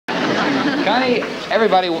Connie,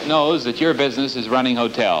 everybody knows that your business is running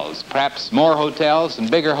hotels. Perhaps more hotels and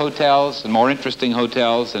bigger hotels and more interesting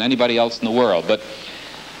hotels than anybody else in the world. But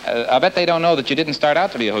I bet they don't know that you didn't start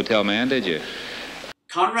out to be a hotel man, did you?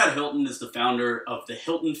 Conrad Hilton is the founder of the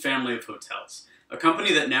Hilton family of hotels, a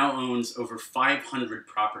company that now owns over 500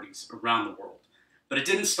 properties around the world. But it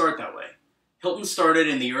didn't start that way. Hilton started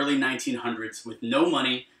in the early 1900s with no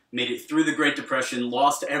money, made it through the Great Depression,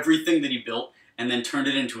 lost everything that he built, and then turned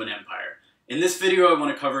it into an empire. In this video, I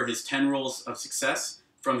want to cover his 10 rules of success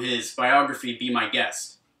from his biography, Be My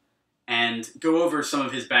Guest, and go over some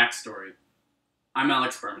of his backstory. I'm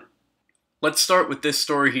Alex Berman. Let's start with this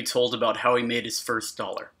story he told about how he made his first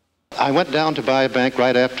dollar. I went down to buy a bank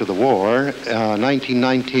right after the war,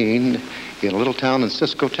 1919, in a little town in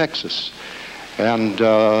Cisco, Texas. And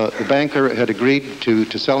the banker had agreed to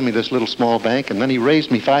sell me this little small bank, and then he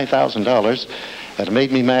raised me $5,000. That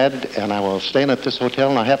made me mad, and I was staying at this hotel,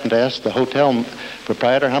 and I happened to ask the hotel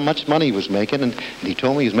proprietor how much money he was making, and he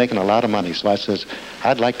told me he was making a lot of money. So I says,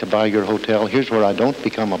 I'd like to buy your hotel. Here's where I don't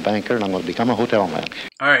become a banker, and I'm going to become a hotel man.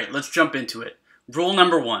 All right, let's jump into it. Rule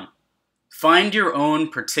number 1, find your own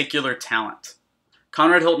particular talent.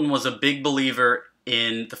 Conrad Hilton was a big believer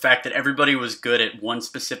in the fact that everybody was good at one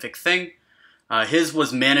specific thing. His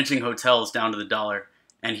was managing hotels down to the dollar.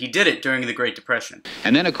 And he did it during the Great Depression.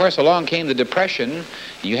 And then, of course, along came the Depression.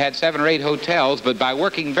 You had 7 or 8 hotels, but by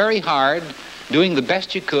working very hard, doing the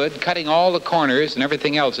best you could, cutting all the corners and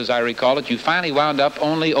everything else, as I recall it, you finally wound up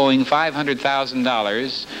only owing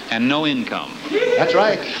 $500,000 and no income. That's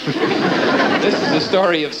right. This is the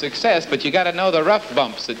story of success, but you got to know the rough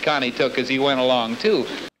bumps that Connie took as he went along, too.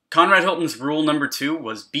 Conrad Hilton's rule number 2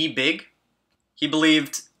 was be big. He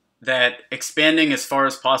believed that expanding as far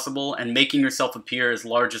as possible and making yourself appear as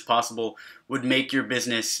large as possible would make your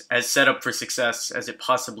business as set up for success as it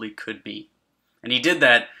possibly could be. And he did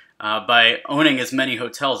that by owning as many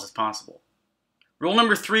hotels as possible. Rule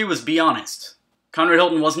number 3 was be honest. Conrad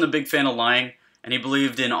Hilton wasn't a big fan of lying, and he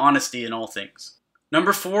believed in honesty in all things.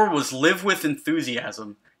 Number 4 was live with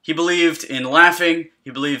enthusiasm. He believed in laughing,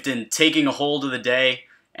 he believed in taking a hold of the day,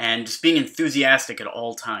 and just being enthusiastic at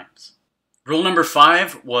all times. Rule number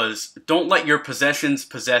 5 was don't let your possessions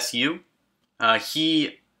possess you.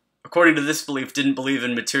 He, according to this belief, didn't believe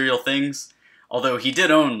in material things, although he did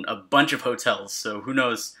own a bunch of hotels, so who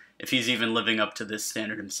knows if he's even living up to this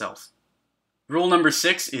standard himself. Rule number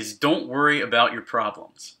 6 is don't worry about your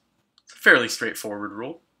problems. It's a fairly straightforward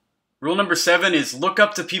rule. Rule number 7 is look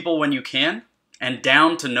up to people when you can, and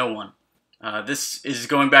down to no one. This is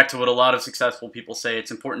going back to what a lot of successful people say. It's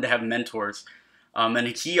important to have mentors. And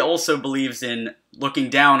he also believes in looking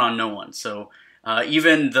down on no one. So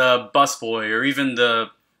even the busboy or even the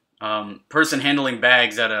person handling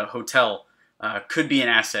bags at a hotel could be an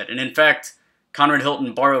asset. And in fact, Conrad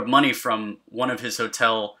Hilton borrowed money from one of his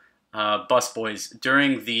hotel busboys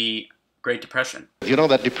during the Great Depression. You know,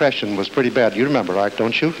 that depression was pretty bad. You remember, Art,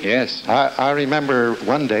 don't you? Yes. I remember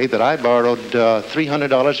one day that I borrowed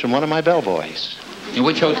 $300 from one of my bellboys. In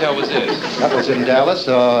which hotel was this? That was in Dallas.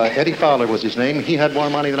 Eddie Fowler was his name. He had more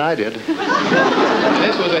money than I did.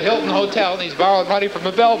 This was a Hilton hotel, and he's borrowed money from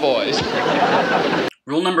the bellboys.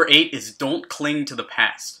 Rule number 8 is don't cling to the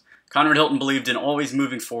past. Conrad Hilton believed in always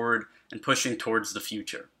moving forward and pushing towards the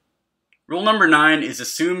future. Rule number 9 is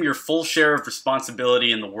assume your full share of responsibility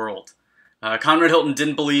in the world. Conrad Hilton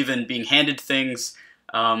didn't believe in being handed things,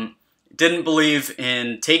 didn't believe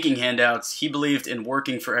in taking handouts. He believed in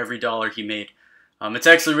working for every dollar he made. It's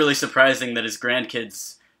actually really surprising that his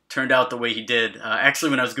grandkids turned out the way he did.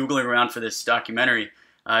 Actually, when I was Googling around for this documentary,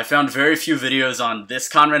 I found very few videos on this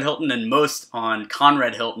Conrad Hilton and most on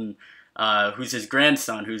Conrad Hilton, who's his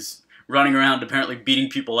grandson, who's running around apparently beating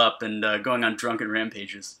people up and going on drunken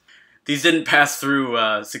rampages. These didn't pass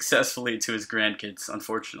through successfully to his grandkids,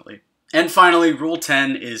 unfortunately. And finally, Rule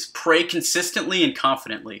 10 is pray consistently and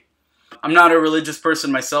confidently. I'm not a religious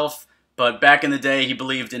person myself, but back in the day, he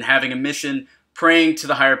believed in having a mission, praying to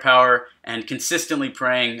the higher power, and consistently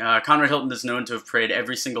praying. Conrad Hilton is known to have prayed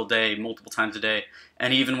every single day, multiple times a day,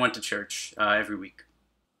 and he even went to church every week.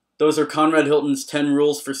 Those are Conrad Hilton's 10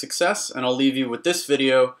 rules for success, and I'll leave you with this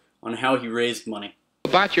video on how he raised money.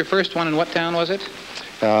 Bought your first one in what town was it?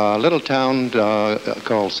 A little town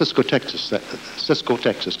called Cisco, Texas,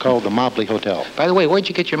 called the Mobley Hotel. By the way, where'd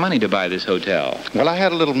you get your money to buy this hotel? Well, I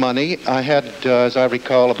had a little money. I had, as I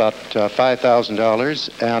recall, about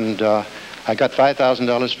 $5,000, and I got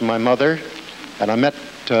 $5,000 from my mother, and I met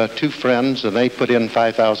 2 friends, and they put in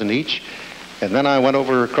 $5,000 each. And then I went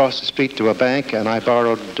over across the street to a bank, and I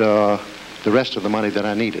borrowed the rest of the money that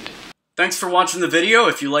I needed. Thanks for watching the video.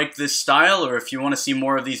 If you like this style or if you want to see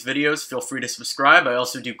more of these videos, feel free to subscribe. I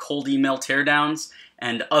also do cold email teardowns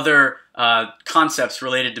and other concepts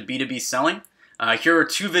related to B2B selling. Here are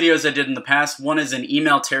 2 videos I did in the past. One is an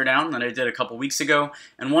email teardown that I did a couple weeks ago,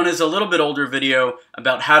 and one is a little bit older video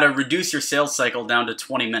about how to reduce your sales cycle down to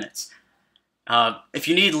 20 minutes. If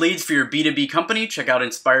you need leads for your B2B company, check out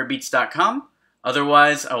inspirebeats.com.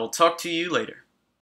 Otherwise, I will talk to you later.